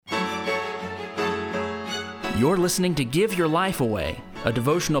You're listening to Give Your Life Away, a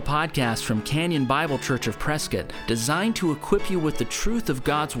devotional podcast from Canyon Bible Church of Prescott, designed to equip you with the truth of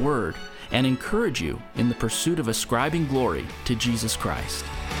God's Word and encourage you in the pursuit of ascribing glory to Jesus Christ.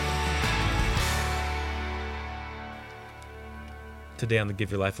 Today on the Give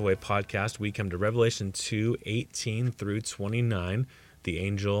Your Life Away podcast, we come to Revelation 2:18 through 29. The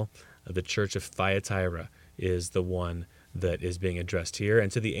angel of the church of Thyatira is the one that is being addressed here.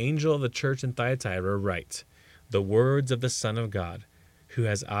 And to the angel of the church in Thyatira write, "The words of the Son of God, who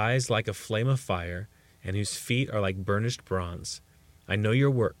has eyes like a flame of fire, and whose feet are like burnished bronze. I know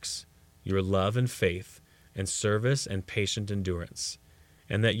your works, your love and faith, and service and patient endurance,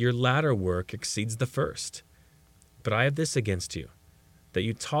 and that your latter work exceeds the first. But I have this against you, that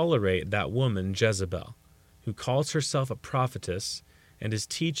you tolerate that woman Jezebel, who calls herself a prophetess, and is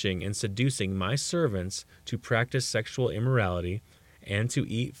teaching and seducing my servants to practice sexual immorality and to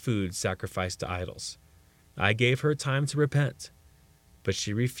eat food sacrificed to idols. I gave her time to repent, but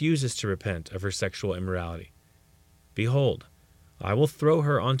she refuses to repent of her sexual immorality. Behold, I will throw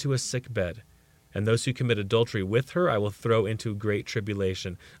her onto a sick bed, and those who commit adultery with her I will throw into great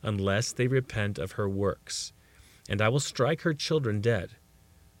tribulation, unless they repent of her works. And I will strike her children dead.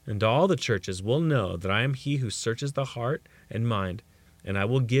 And all the churches will know that I am he who searches the heart and mind, and I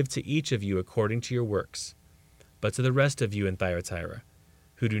will give to each of you according to your works. But to the rest of you in Thyatira,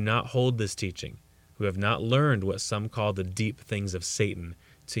 who do not hold this teaching, who have not learned what some call the deep things of Satan,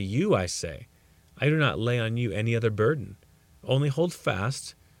 to you I say, I do not lay on you any other burden. Only hold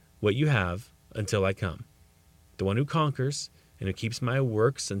fast what you have until I come. The one who conquers and who keeps my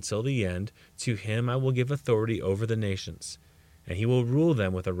works until the end, to him I will give authority over the nations, and he will rule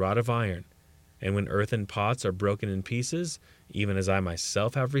them with a rod of iron. And when earthen pots are broken in pieces, even as I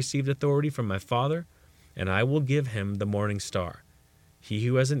myself have received authority from my Father, and I will give him the morning star. He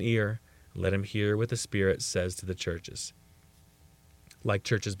who has an ear, let him hear what the Spirit says to the churches." Like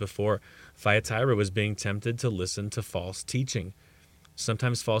churches before, Thyatira was being tempted to listen to false teaching.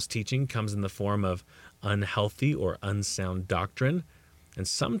 Sometimes false teaching comes in the form of unhealthy or unsound doctrine, and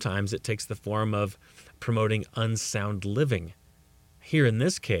sometimes it takes the form of promoting unsound living. Here in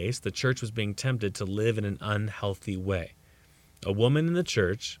this case, the church was being tempted to live in an unhealthy way. A woman in the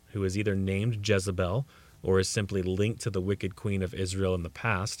church, who is either named Jezebel or is simply linked to the wicked queen of Israel in the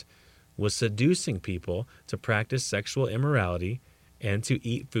past, was seducing people to practice sexual immorality and to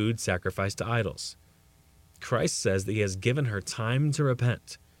eat food sacrificed to idols. Christ says that he has given her time to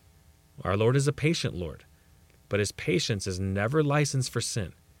repent. Our Lord is a patient Lord, but his patience is never licensed for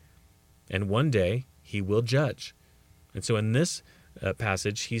sin. And one day he will judge. And so in this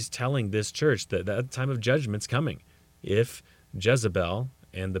passage, he's telling this church that that time of judgment's coming if Jezebel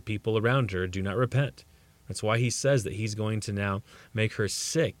and the people around her do not repent. That's why he says that he's going to now make her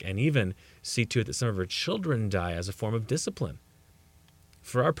sick and even see to it that some of her children die as a form of discipline.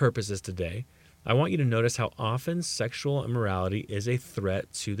 For our purposes today, I want you to notice how often sexual immorality is a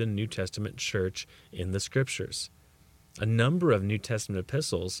threat to the New Testament church in the Scriptures. A number of New Testament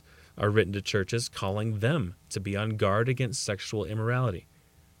epistles are written to churches calling them to be on guard against sexual immorality.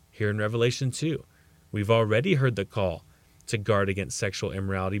 Here in Revelation 2, we've already heard the call to guard against sexual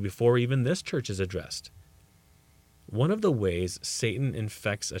immorality before even this church is addressed. One of the ways Satan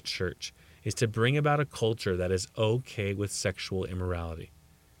infects a church is to bring about a culture that is okay with sexual immorality.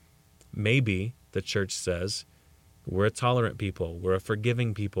 Maybe the church says, we're a tolerant people, we're a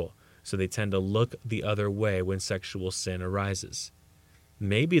forgiving people, so they tend to look the other way when sexual sin arises.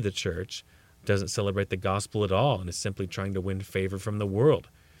 Maybe the church doesn't celebrate the gospel at all and is simply trying to win favor from the world,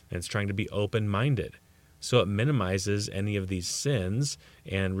 and it's trying to be open-minded. So it minimizes any of these sins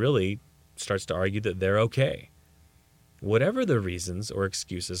and really starts to argue that they're okay. Whatever the reasons or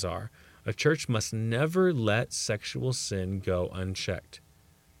excuses are, a church must never let sexual sin go unchecked.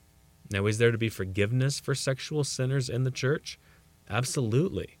 Now, is there to be forgiveness for sexual sinners in the church?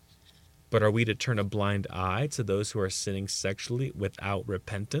 Absolutely. But are we to turn a blind eye to those who are sinning sexually without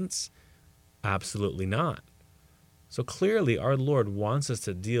repentance? Absolutely not. So clearly, our Lord wants us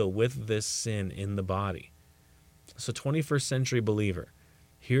to deal with this sin in the body. So 21st century believer,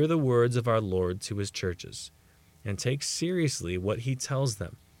 hear the words of our Lord to his churches and take seriously what he tells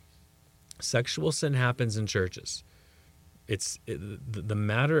them. Sexual sin happens in churches. The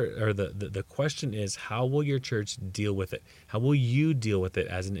matter, or the question is, how will your church deal with it? How will you deal with it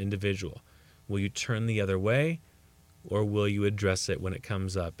as an individual? Will you turn the other way, or will you address it when it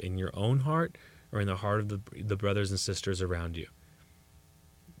comes up in your own heart or in the heart of the brothers and sisters around you?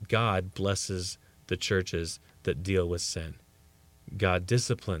 God blesses the churches that deal with sin. God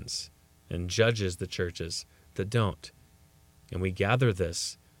disciplines and judges the churches that don't. And we gather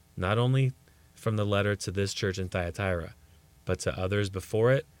this not only from the letter to this church in Thyatira, but to others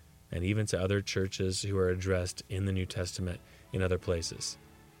before it, and even to other churches who are addressed in the New Testament in other places.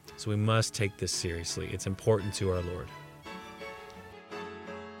 So we must take this seriously. It's important to our Lord.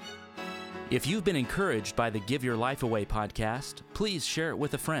 If you've been encouraged by the Give Your Life Away podcast, please share it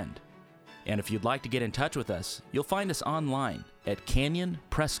with a friend. And if you'd like to get in touch with us, you'll find us online at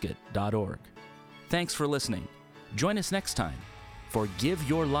canyonprescott.org. Thanks for listening. Join us next time for Give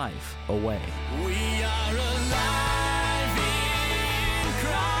Your Life Away. We are alive.